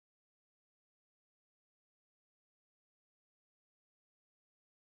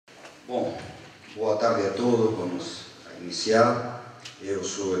Bom, boa tarde a todos. Vamos a iniciar. Eu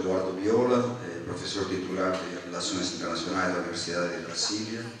sou Eduardo Viola, professor titular de Relações Internacionais da Universidade de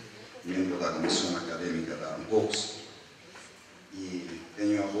Brasília, membro da Comissão Acadêmica da ANPOCS, e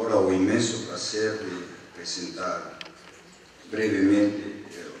tenho agora o imenso prazer de apresentar brevemente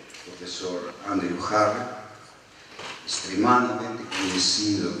o professor Hurrell, extremamente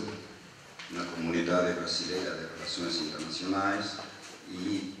conhecido na comunidade brasileira de Relações Internacionais,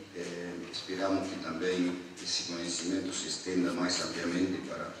 e esperamos que também esse conhecimento se estenda mais ampliamente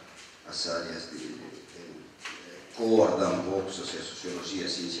para as áreas de core da ANPOCS, ou seja, Sociologia,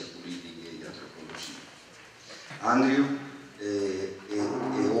 Ciência Política e Antropologia. Andrew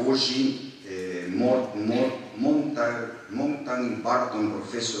hoje monta em parte um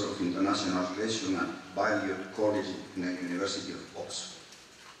Professor of International Relations at Balliol College na University of Oxford.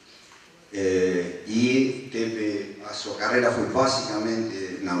 E teve, a sua carreira foi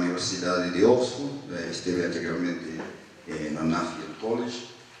basicamente na Universidade de Oxford, esteve anteriormente na Anual College.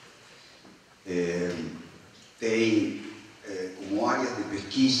 Tem como áreas de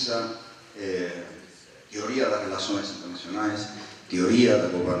pesquisa teoria das relações internacionais, teoria da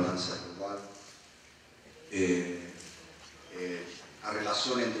governança global, a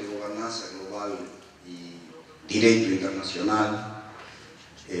relação entre governança global e direito internacional,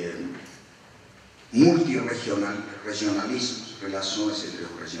 multirregionalismos, relações entre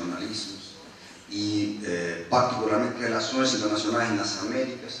os regionalismos e, particularmente, relações internacionais nas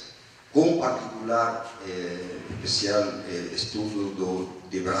Américas, com particular, especial estudo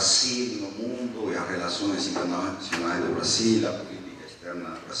de Brasil no mundo e as relações internacionais do Brasil, a política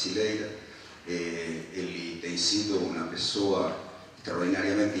externa brasileira. Ele tem sido uma pessoa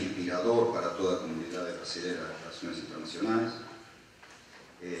extraordinariamente inspirador para toda a comunidade brasileira de relações internacionais.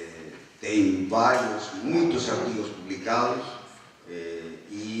 Tem muitos artigos publicados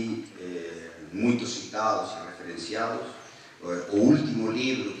e muitos citados e referenciados. O último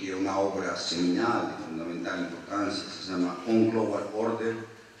livro, que é uma obra seminal de fundamental importância, se chama On Global Order,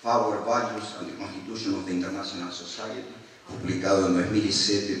 Power Values and the Constitution of the International Society, publicado em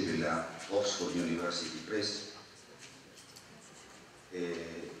 2007 pela Oxford University Press.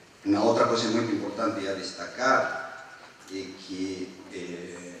 Uma outra coisa muito importante a destacar é que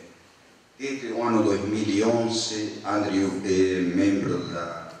desde o ano 2011, Andrew é membro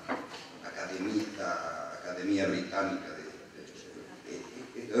da Academia Britânica,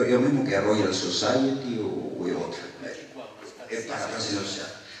 é o mesmo que a Royal Society ou é outra? É para a ciência,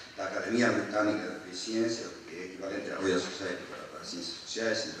 da Academia Britânica de Ciência, que é equivalente à Royal Society para as Ciências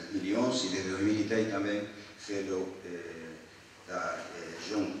Sociais, em 2011, e desde 2010 também fellow da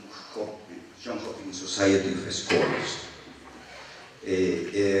John Hopkins Society of Scholars.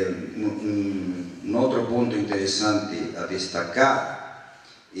 Um outro ponto interessante a destacar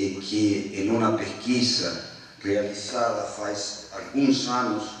é que, em uma pesquisa realizada faz alguns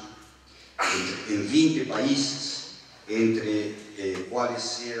anos em 20 países, entre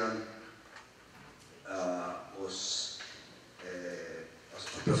quais eram os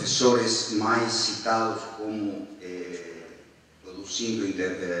professores mais citados como produzindo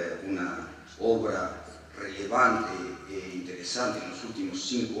uma obra relevante e interessante nos últimos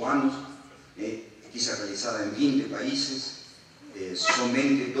 5 anos, pesquisa realizada em 20 países,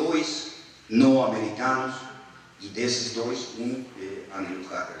 somente 2 não americanos, e desses 2, Andrew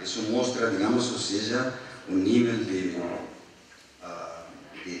Hurrell. Isso mostra, digamos, ou seja, o nível de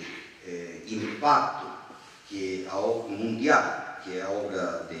impacto mundial que a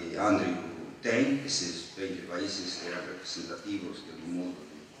obra de Andrew tem. Esses 20 países eram representativos, de algum modo,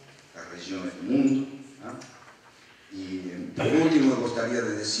 das regiões do mundo. E, por último, eu gostaria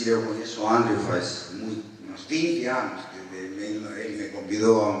de dizer, eu conheço o Andrew faz uns 20 anos, que ele me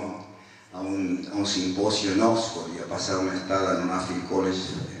convidou a um simpósio em Oxford, e a passar uma estada no Anual College,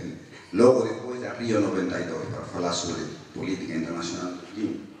 logo depois da Rio 92, para falar sobre política internacional do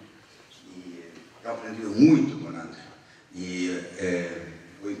clima. E eu aprendi muito com Andrew. E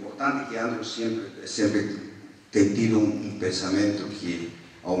o importante é que Andrew sempre tem tido um pensamento que,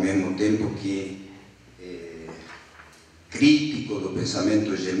 ao mesmo tempo que crítico do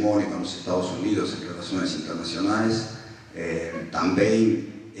pensamento hegemônico nos Estados Unidos em relações internacionais,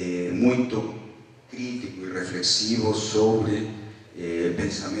 também muito crítico e reflexivo sobre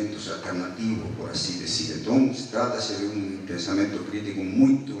pensamentos alternativos, por assim dizer. Então, trata-se de um pensamento crítico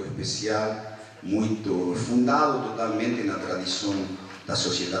muito especial, muito fundado totalmente na tradição da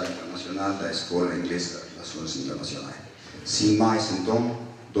sociedade internacional, da escola inglesa de relações internacionais. Sem mais, então,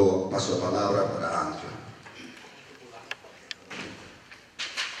 passo a palavra para Andrew.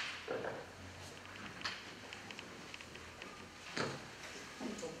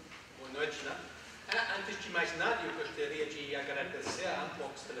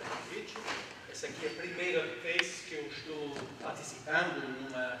 Essa aqui é a primeira vez que eu estou participando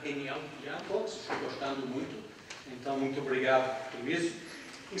numa reunião de ANPOCS, estou gostando muito, então muito obrigado por isso.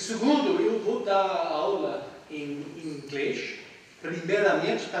 Em segundo, eu vou dar a aula em inglês,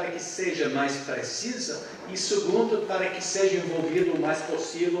 primeiramente para que seja mais precisa e segundo, para que seja envolvido o mais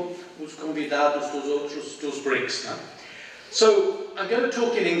possível os convidados dos BRICS. Né? So, I'm going to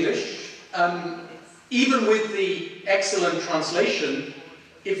talk in English. Even with the excellent translation,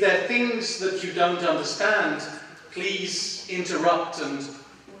 if there are things that you don't understand, please interrupt and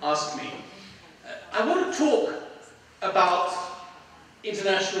ask me. I want to talk about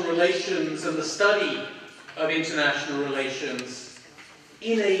international relations and the study of international relations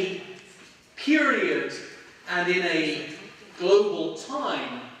in a period and in a global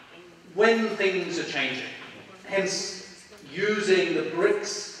time when things are changing. Hence, using the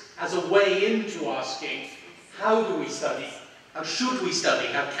BRICS as a way into asking, how do we study? How should we study?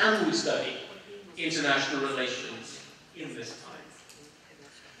 How can we study international relations in this time?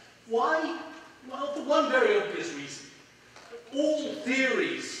 Why? Well, for one very obvious reason. All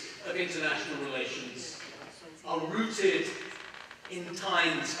theories of international relations are rooted in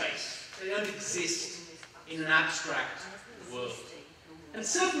time and space. They don't exist in an abstract world. And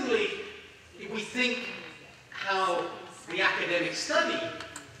certainly, if we think how the academic study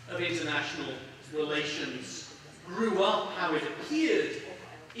of international relations grew up, how it appeared,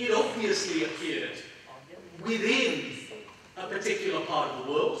 it obviously appeared within a particular part of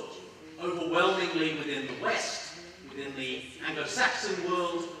the world, overwhelmingly within the West, within the Anglo-Saxon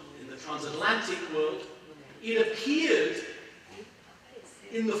world, in the transatlantic world. It appeared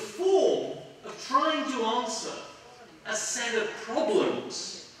in the form of trying to answer a set of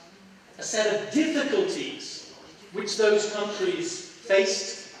problems, a set of difficulties which those countries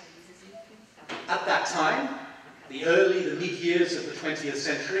faced at that time, the mid-years of the 20th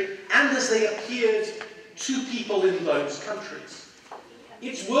century, and as they appeared to people in those countries.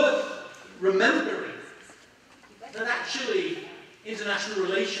 It's worth remembering that actually international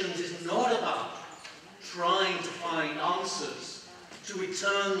relations is not about trying to find answers to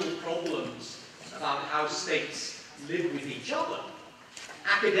eternal problems about how states live with each other.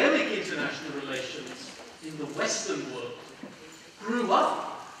 Academic international relations in the Western world grew up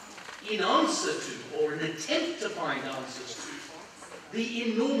in answer to, or an attempt to find answers to,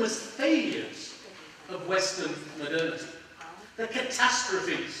 the enormous failures of Western modernity, the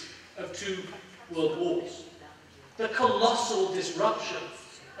catastrophes of 2 world wars, the colossal disruption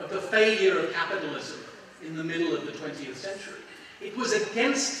of the failure of capitalism in the middle of the 20th century. It was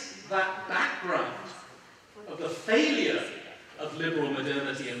against that background of the failure of liberal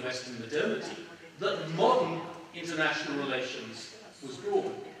modernity and Western modernity that modern international relations was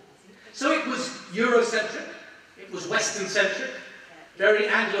born. So it was Eurocentric, it was Western-centric, very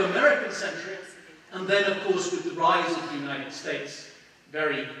Anglo-American-centric, and then, of course, with the rise of the United States,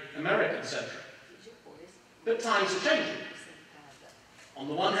 very American-centric. But times are changing. On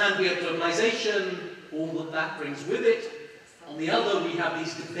the one hand, we have globalization, all that that brings with it. On the other, we have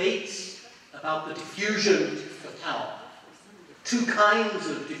these debates about the diffusion of power. 2 kinds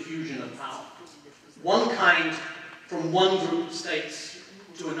of diffusion of power. One kind from one group of states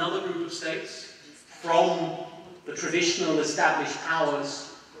to another group of states, from the traditional established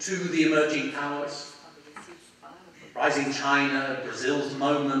powers to the emerging powers. Rising China, Brazil's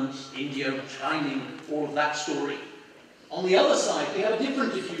moment, India shining, all of that story. On the other side, we have a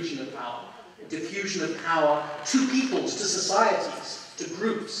different diffusion of power. A diffusion of power to peoples, to societies, to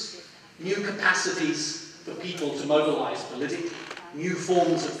groups. New capacities for people to mobilize politically. New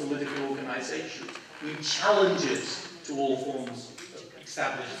forms of political organization. New challenges to all forms of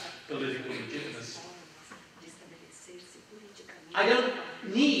established political legitimacy. I don't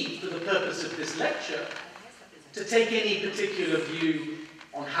need, for the purpose of this lecture, to take any particular view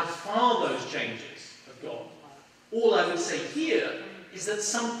on how far those changes have gone. All I would say here is that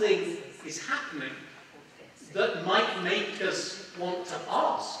something is happening that might make us want to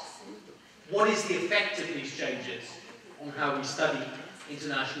ask, what is the effect of these changes on how we study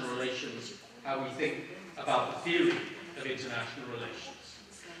international relations, how we think about the theory of international relations?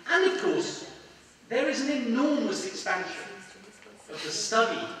 And of course, there is an enormous expansion of the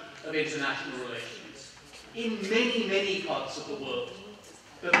study of international relations in many, many parts of the world,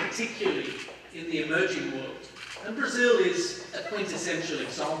 but particularly in the emerging world. And Brazil is a quintessential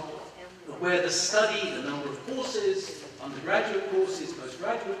example of where the study, the number of courses, undergraduate courses,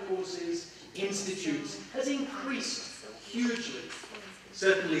 postgraduate courses, institutes, has increased hugely,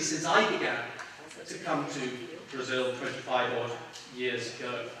 certainly since I began to come to Brazil 25 odd years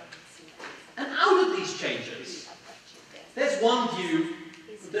ago. And out of these changes, there's one view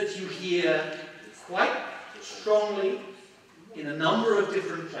that you hear quite strongly in a number of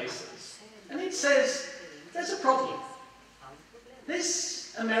different places. And it says, there's a problem.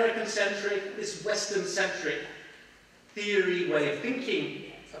 This American-centric, this Western-centric theory, way of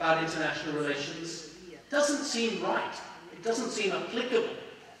thinking about international relations doesn't seem right. It doesn't seem applicable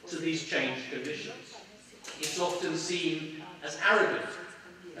to these changed conditions. It's often seen as arrogant,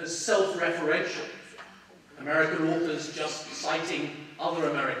 as self-referential. American authors just citing other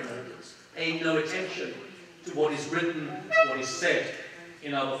American authors, paying no attention to what is written, what is said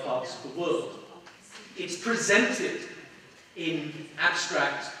in other parts of the world. It's presented in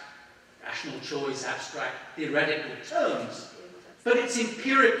abstract, rational choice, abstract, theoretical terms, but its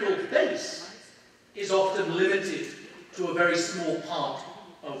empirical base is often limited to a very small part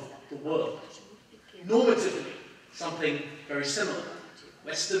of the world. Normatively, something very similar.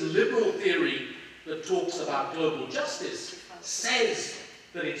 Western liberal theory that talks about global justice says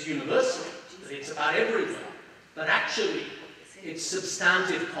that it's universal, that it's about everywhere, but actually its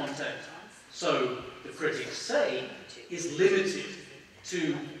substantive content, so the critics say, is limited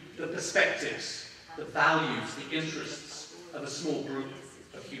to the perspectives, the values, the interests of a small group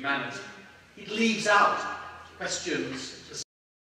of humanity. It leaves out questions